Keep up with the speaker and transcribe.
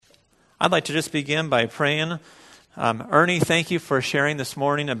I'd like to just begin by praying. Ernie, thank you for sharing this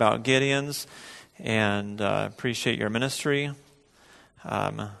morning about Gideons, and appreciate your ministry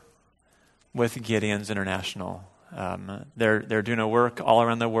with Gideons International. They're doing a work all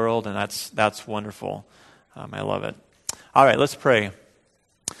around the world, and that's wonderful. I love it. All right, let's pray.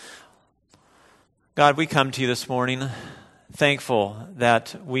 God, we come to you this morning thankful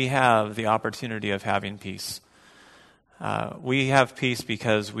that we have the opportunity of having peace. We have peace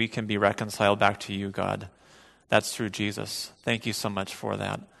because we can be reconciled back to you, God. That's through Jesus. Thank you so much for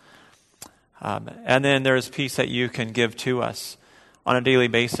that. And then there's peace that you can give to us on a daily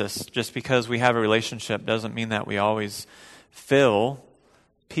basis. Just because we have a relationship doesn't mean that we always feel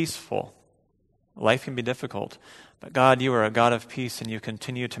peaceful. Life can be difficult. But God, you are a God of peace, and you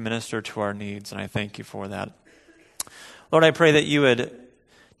continue to minister to our needs, and I thank you for that. Lord, I pray that you would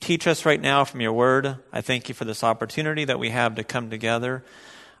teach us right now from your word. I thank you for this opportunity that we have to come together.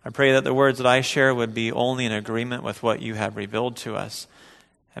 I pray that the words that I share would be only in agreement with what you have revealed to us,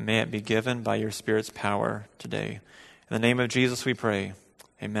 and may it be given by your Spirit's power today. In the name of Jesus we pray.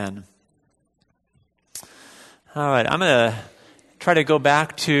 Amen. All right, I'm going to try to go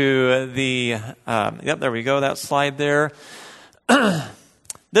back to the, there we go, that slide there.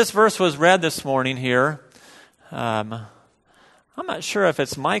 This verse was read this morning here. I'm not sure if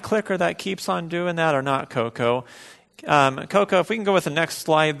it's my clicker that keeps on doing that or not, Coco. Coco, if we can go with the next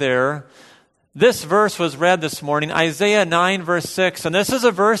slide there. This verse was read this morning, Isaiah 9, verse 6. And this is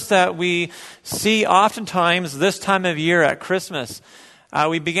a verse that we see oftentimes this time of year at Christmas.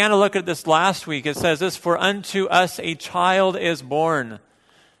 We began to look at this last week. It says this, "For unto us a child is born.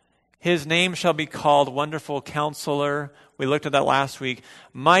 His name shall be called Wonderful Counselor." We looked at that last week.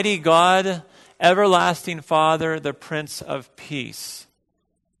 "Mighty God, Everlasting Father, the Prince of Peace."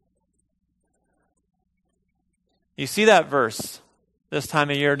 You see that verse this time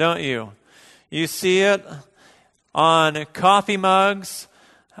of year, don't you? You see it on coffee mugs.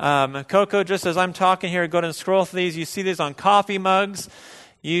 Coco, just as I'm talking here, go ahead and scroll through these. You see these on coffee mugs.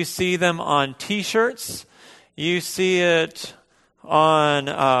 You see them on T-shirts. You see it on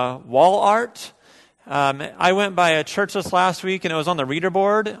wall art. I went by a church this last week, and it was on the reader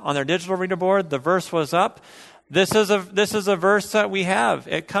board, on their digital reader board. The verse was up. This is a verse that we have.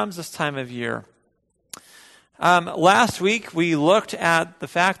 It comes this time of year. Last week, we looked at the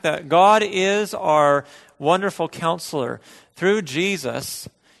fact that God is our wonderful counselor. Through Jesus,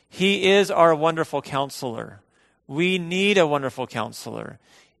 he is our wonderful counselor. We need a wonderful counselor.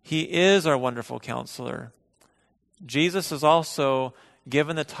 He is our wonderful counselor. Jesus is also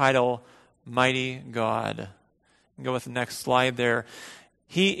given the title Mighty God. Go with the next slide there.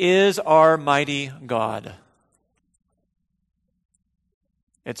 He is our mighty God.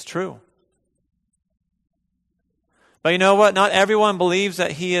 It's true. But you know what? Not everyone believes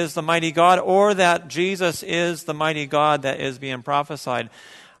that he is the mighty God or that Jesus is the mighty God that is being prophesied.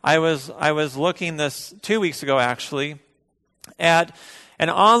 I was looking this 2 weeks ago, actually, at an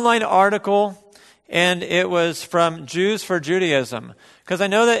online article, and it was from Jews for Judaism. Because I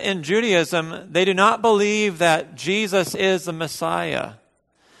know that in Judaism, they do not believe that Jesus is the Messiah.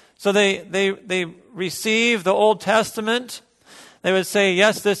 So they receive the Old Testament. They would say,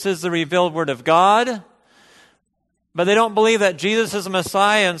 yes, this is the revealed Word of God. But they don't believe that Jesus is the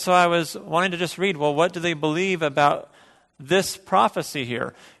Messiah, and so I was wanting to just read, well, what do they believe about this prophecy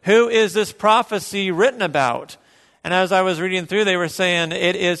here? Who is this prophecy written about? And as I was reading through, they were saying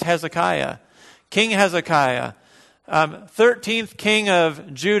it is Hezekiah, King Hezekiah, 13th king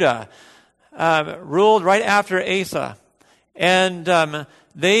of Judah, ruled right after Asa. And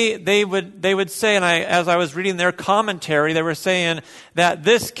they would say, and as I was reading their commentary, they were saying that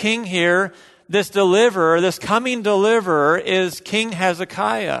this king here, this deliverer, this coming deliverer, is King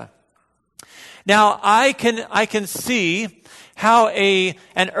Hezekiah. Now, I can see how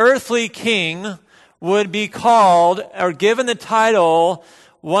an earthly king would be called or given the title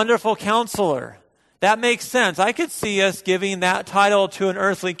Wonderful Counselor. That makes sense. I could see us giving that title to an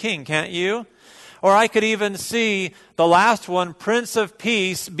earthly king, can't you? Or I could even see the last one, Prince of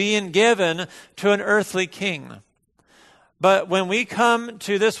Peace, being given to an earthly king. But when we come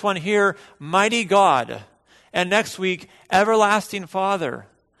to this one here, Mighty God, and next week, Everlasting Father,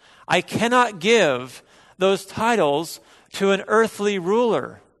 I cannot give those titles to an earthly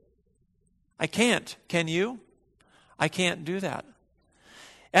ruler. I can't. Can you? I can't do that.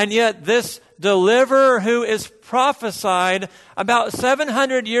 And yet this deliverer who is prophesied about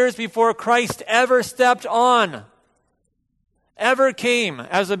 700 years before Christ ever stepped on, ever came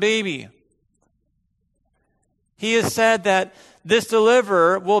as a baby, he has said that this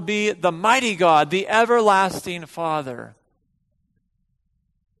deliverer will be the mighty God, the everlasting Father.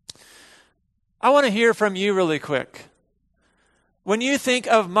 I want to hear from you really quick. When you think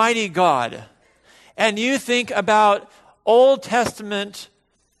of mighty God, and you think about Old Testament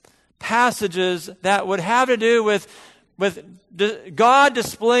passages that would have to do with God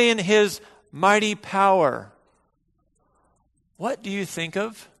displaying his mighty power, what do you think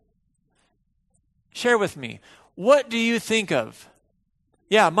of? Share with me. What do you think of?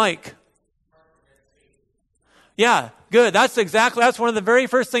 Yeah, Mike. Yeah, good. That's one of the very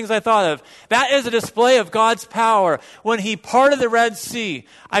first things I thought of. That is a display of God's power. When he parted the Red Sea,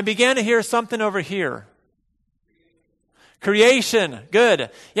 I began to hear something over here. Creation. Good.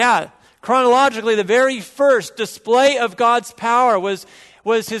 Yeah, chronologically, the very first display of God's power was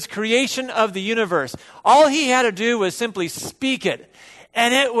his creation of the universe. All he had to do was simply speak it.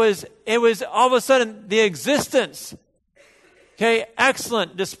 And it was all of a sudden the existence. Okay,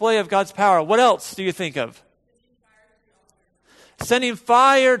 excellent display of God's power. What else do you think of? Sending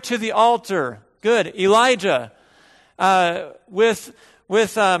fire to the altar. Good. Elijah.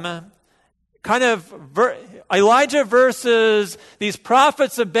 Elijah versus these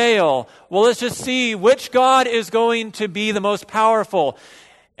prophets of Baal. Well, let's just see which God is going to be the most powerful.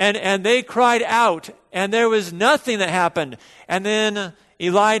 And they cried out, and there was nothing that happened. And then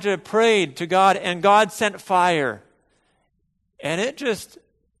Elijah prayed to God, and God sent fire. And it just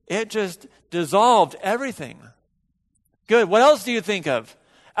dissolved everything. Good. What else do you think of?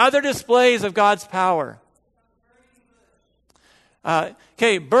 Other displays of God's power.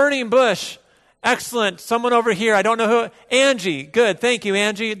 Burning bush. Excellent. Someone over here. I don't know who. Angie. Good. Thank you,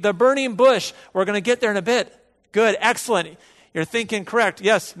 Angie. The burning bush. We're going to get there in a bit. Good. Excellent. You're thinking correct.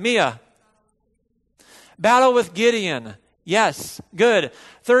 Yes, Mia. Battle with Gideon. Yes. Good.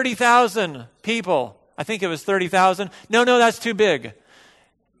 30,000 people. I think it was 30,000. No, that's too big.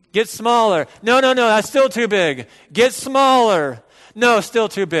 Get smaller. No, that's still too big. Get smaller. No, still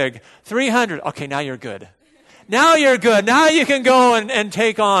too big. 300. Okay, now you're good. Now you're good. Now you can go and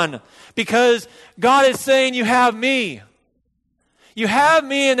take on. Because God is saying, you have me. You have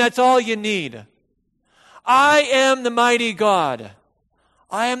me, and that's all you need. I am the mighty God.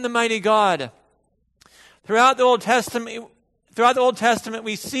 I am the mighty God. Throughout the Old Testament,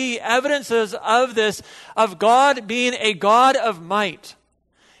 we see evidences of this, of God being a God of might.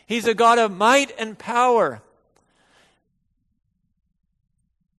 He's a God of might and power.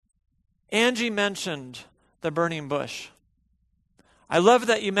 Angie mentioned the burning bush. I love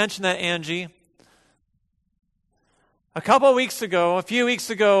that you mentioned that, Angie. A few weeks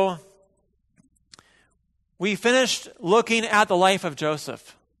ago, we finished looking at the life of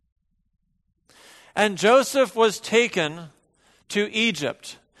Joseph. And Joseph was taken to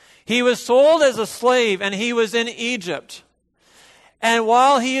Egypt. He was sold as a slave, and he was in Egypt. And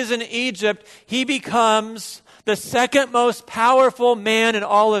while he is in Egypt, he becomes the second most powerful man in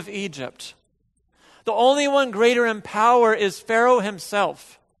all of Egypt. The only one greater in power is Pharaoh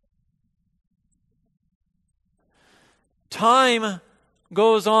himself. Time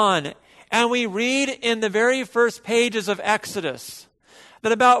goes on, and we read in the very first pages of Exodus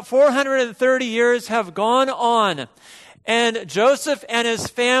that about 430 years have gone on, and Joseph and his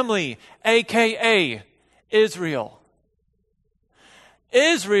family, a.k.a. Israel,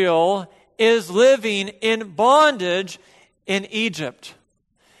 is living in bondage in Egypt.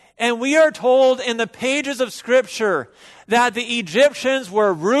 And we are told in the pages of Scripture that the Egyptians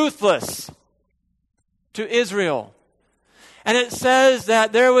were ruthless to Israel. And it says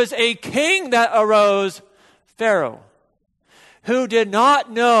that there was a king that arose, Pharaoh, who did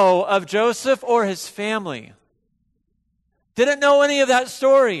not know of Joseph or his family. Didn't know any of that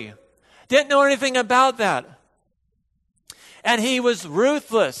story. Didn't know anything about that. And he was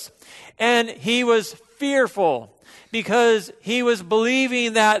ruthless. And he was fearful because he was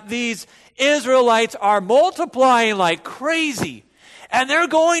believing that these Israelites are multiplying like crazy. And they're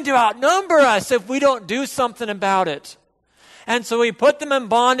going to outnumber us if we don't do something about it. And so he put them in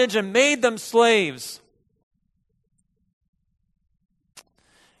bondage and made them slaves.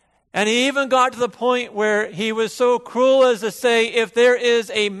 And he even got to the point where he was so cruel as to say, if there is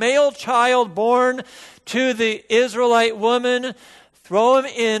a male child born to the Israelite woman, throw him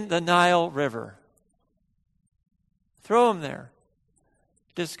in the Nile River. Throw him there.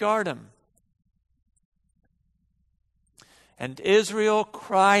 Discard him. And Israel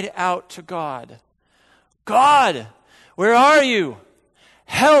cried out to God, God, where are you?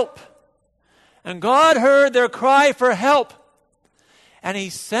 Help. And God heard their cry for help. And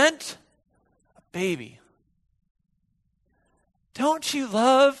he sent a baby. Don't you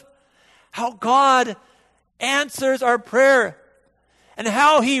love how God answers our prayer and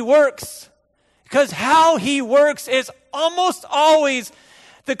how he works? Because how he works is almost always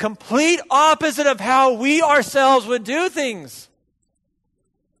the complete opposite of how we ourselves would do things.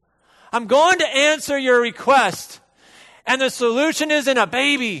 I'm going to answer your request. And the solution is in a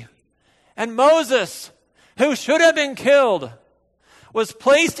baby. And Moses, who should have been killed, was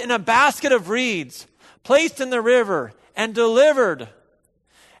placed in a basket of reeds, placed in the river, and delivered.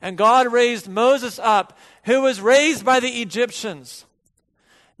 And God raised Moses up, who was raised by the Egyptians,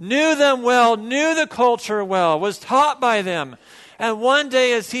 knew them well, knew the culture well, was taught by them. And one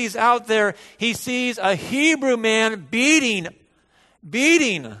day as he's out there, he sees a Hebrew man beating.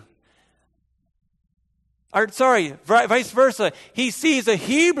 Vice versa. He sees a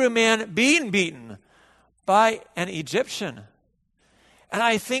Hebrew man beaten by an Egyptian. And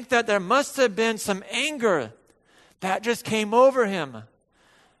I think that there must have been some anger that just came over him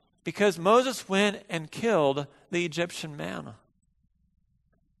because Moses went and killed the Egyptian man.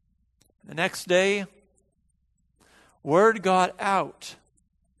 The next day, word got out,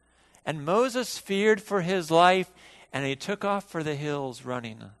 and Moses feared for his life, and he took off for the hills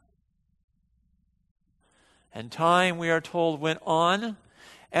running. And time, we are told, went on,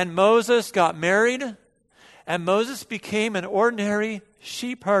 and Moses got married, and Moses became an ordinary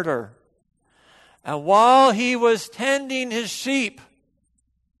sheep herder. And while he was tending his sheep,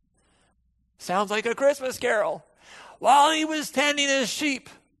 sounds like a Christmas carol, while he was tending his sheep,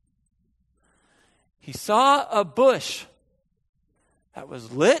 he saw a bush that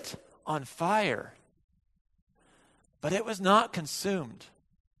was lit on fire, but it was not consumed.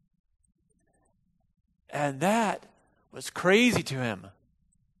 And that was crazy to him.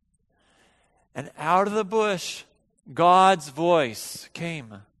 And out of the bush, God's voice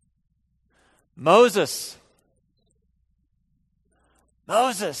came. Moses,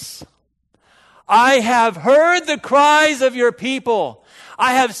 Moses, I have heard the cries of your people.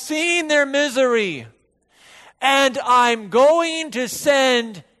 I have seen their misery. And I'm going to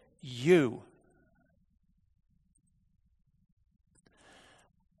send you.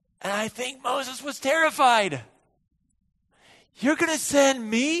 And I think Moses was terrified. You're going to send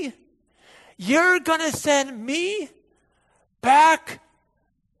me? You're going to send me back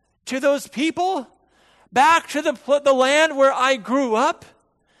to those people? Back to the land where I grew up?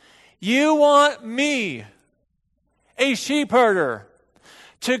 You want me, a sheep herder,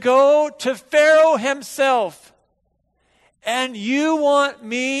 to go to Pharaoh himself, and you want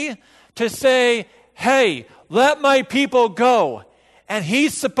me to say, hey, let my people go, and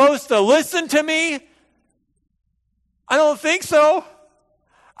he's supposed to listen to me? I don't think so.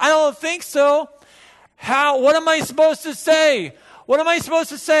 I don't think so. What am I supposed to say? What am I supposed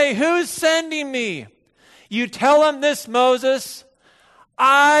to say? Who's sending me? You tell him this, Moses.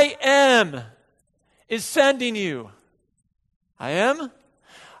 I am is sending you.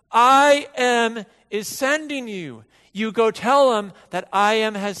 I am is sending you. You go tell them that I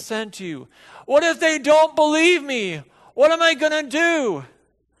am has sent you. What if they don't believe me? What am I going to do?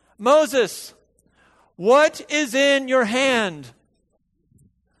 Moses, what is in your hand?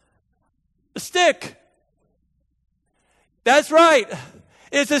 A stick. That's right.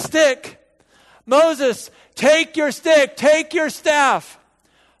 It's a stick. Moses, take your stick, take your staff,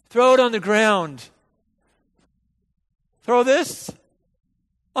 throw it on the ground. Throw this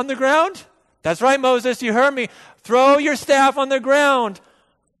on the ground? That's right, Moses, you heard me. Throw your staff on the ground.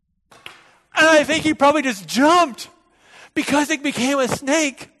 And I think he probably just jumped because it became a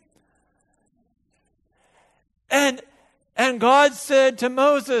snake. And God said to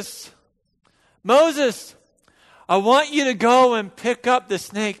Moses, Moses, I want you to go and pick up the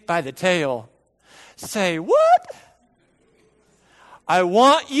snake by the tail. Say, what? I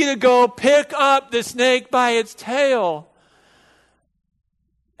want you to go pick up the snake by its tail.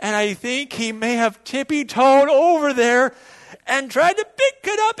 And I think he may have tippy-toed over there and tried to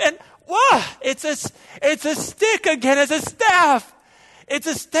pick it up. And wow, it's a stick again. It's a staff. It's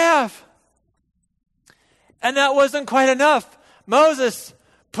a staff. And that wasn't quite enough. Moses,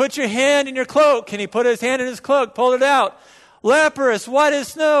 put your hand in your cloak. And he put his hand in his cloak, pulled it out. Leprous, white as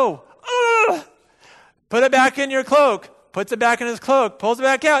snow. Ugh. Put it back in your cloak. Puts it back in his cloak. Pulls it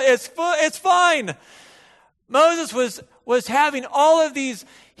back out. It's fine. Moses was having all of these.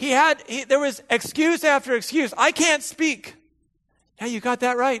 There was excuse after excuse. I can't speak. Yeah, you got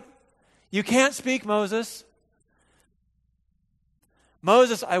that right. You can't speak, Moses.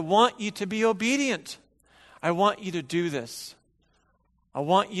 Moses, I want you to be obedient. I want you to do this. I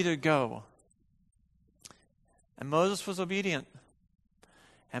want you to go. And Moses was obedient.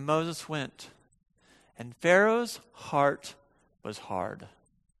 And Moses went. And Pharaoh's heart was hard.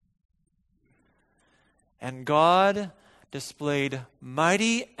 And God displayed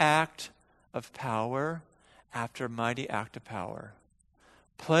mighty act of power after mighty act of power.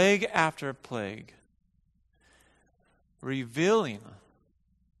 plague after plague, revealing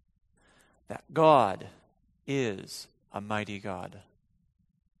that God is a mighty God.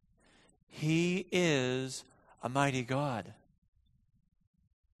 He is a mighty God.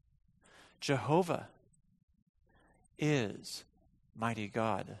 Jehovah is mighty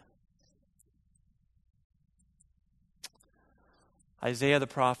God. Isaiah the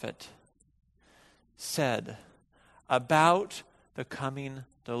prophet said about the coming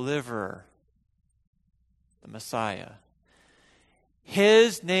deliverer, the Messiah,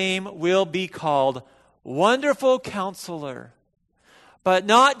 his name will be called Wonderful Counselor. But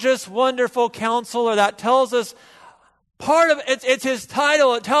not just Wonderful Counselor. That tells us part of it's his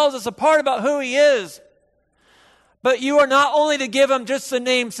title. It tells us a part about who he is. But you are not only to give him just the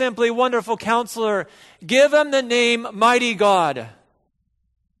name simply Wonderful Counselor. Give him the name Mighty God.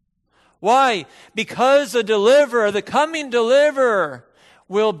 Why? Because the deliverer, the coming deliverer,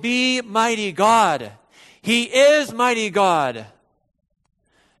 will be mighty God. He is mighty God.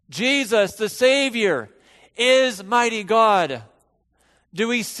 Jesus, the Savior, is mighty God. Do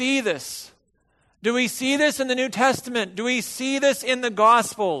we see this? Do we see this in the New Testament? Do we see this in the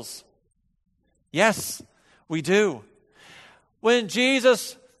Gospels? Yes, we do. When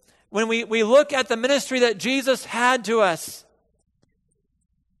we look at the ministry that Jesus had to us,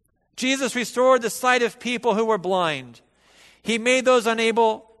 Jesus restored the sight of people who were blind. He made those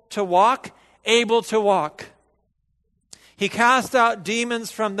unable to walk, able to walk. He cast out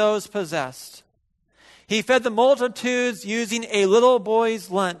demons from those possessed. He fed the multitudes using a little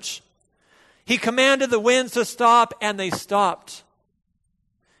boy's lunch. He commanded the winds to stop, and they stopped.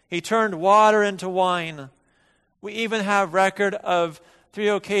 He turned water into wine. We even have record of 3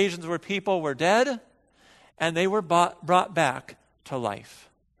 occasions where people were dead, and they were brought back to life.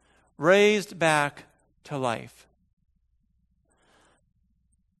 Raised back to life.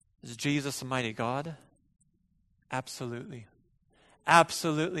 Is Jesus a mighty God? Absolutely.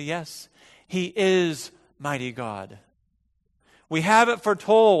 Absolutely, yes. He is mighty God. We have it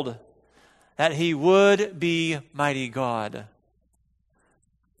foretold that he would be mighty God.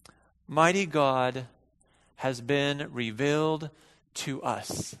 Mighty God has been revealed to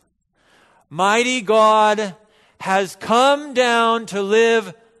us. Mighty God has come down to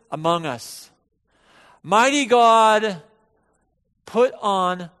live among us. Mighty God put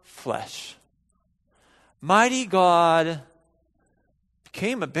on flesh. Mighty God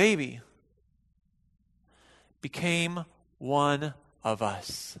became a baby, became one of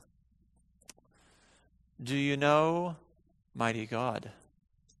us. Do you know mighty God?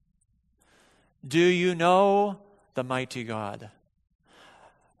 Do you know the mighty God?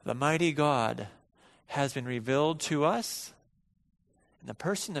 The mighty God has been revealed to us in the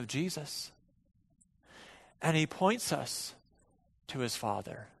person of Jesus. And he points us to his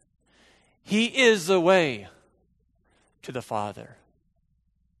Father. He is the way to the Father.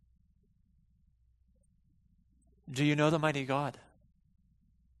 Do you know the mighty God?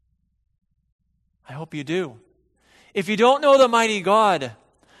 I hope you do. If you don't know the mighty God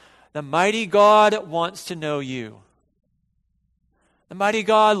wants to know you. The mighty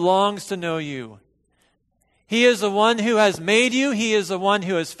God longs to know you. He is the one who has made you. He is the one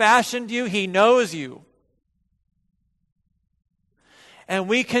who has fashioned you. He knows you. And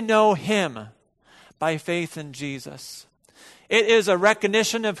we can know him by faith in Jesus. It is a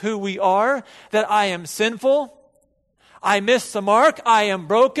recognition of who we are, that I am sinful, I miss the mark, I am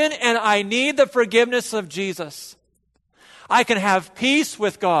broken, and I need the forgiveness of Jesus. I can have peace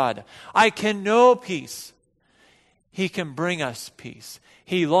with God. I can know peace. He can bring us peace.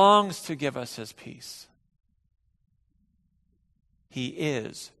 He longs to give us his peace. He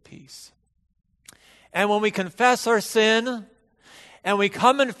is peace. And when we confess our sin and we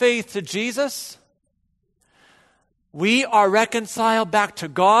come in faith to Jesus, we are reconciled back to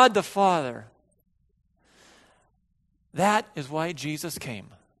God the Father. That is why Jesus came,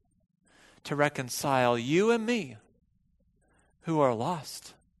 to reconcile you and me who are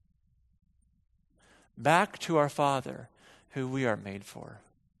lost back to our Father who we are made for.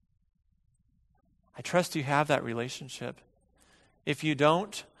 I trust you have that relationship. If you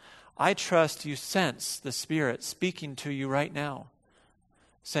don't, I trust you sense the Spirit speaking to you right now,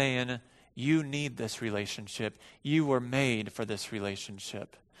 saying, you need this relationship. You were made for this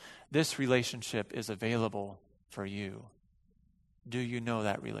relationship. This relationship is available for you. Do you know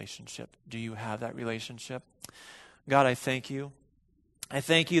that relationship? Do you have that relationship? God, I thank you. I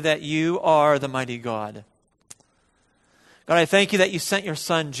thank you that you are the mighty God. God, I thank you that you sent your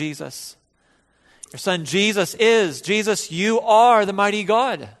Son, Jesus. Your Son, Jesus, you are the mighty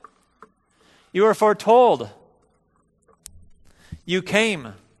God. You are foretold. You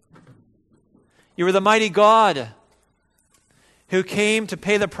came. You were the mighty God who came to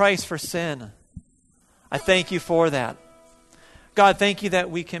pay the price for sin. I thank you for that. God, thank you that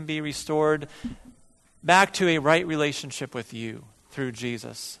we can be restored back to a right relationship with you through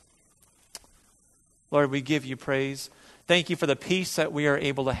Jesus. Lord, we give you praise. Thank you for the peace that we are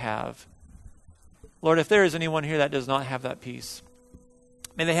able to have. Lord, if there is anyone here that does not have that peace,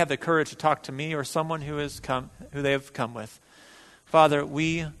 may they have the courage to talk to me or someone who they have come with. Father,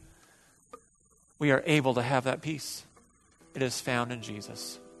 we are able to have that peace. It is found in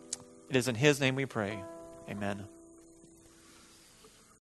Jesus. It is in his name we pray. Amen.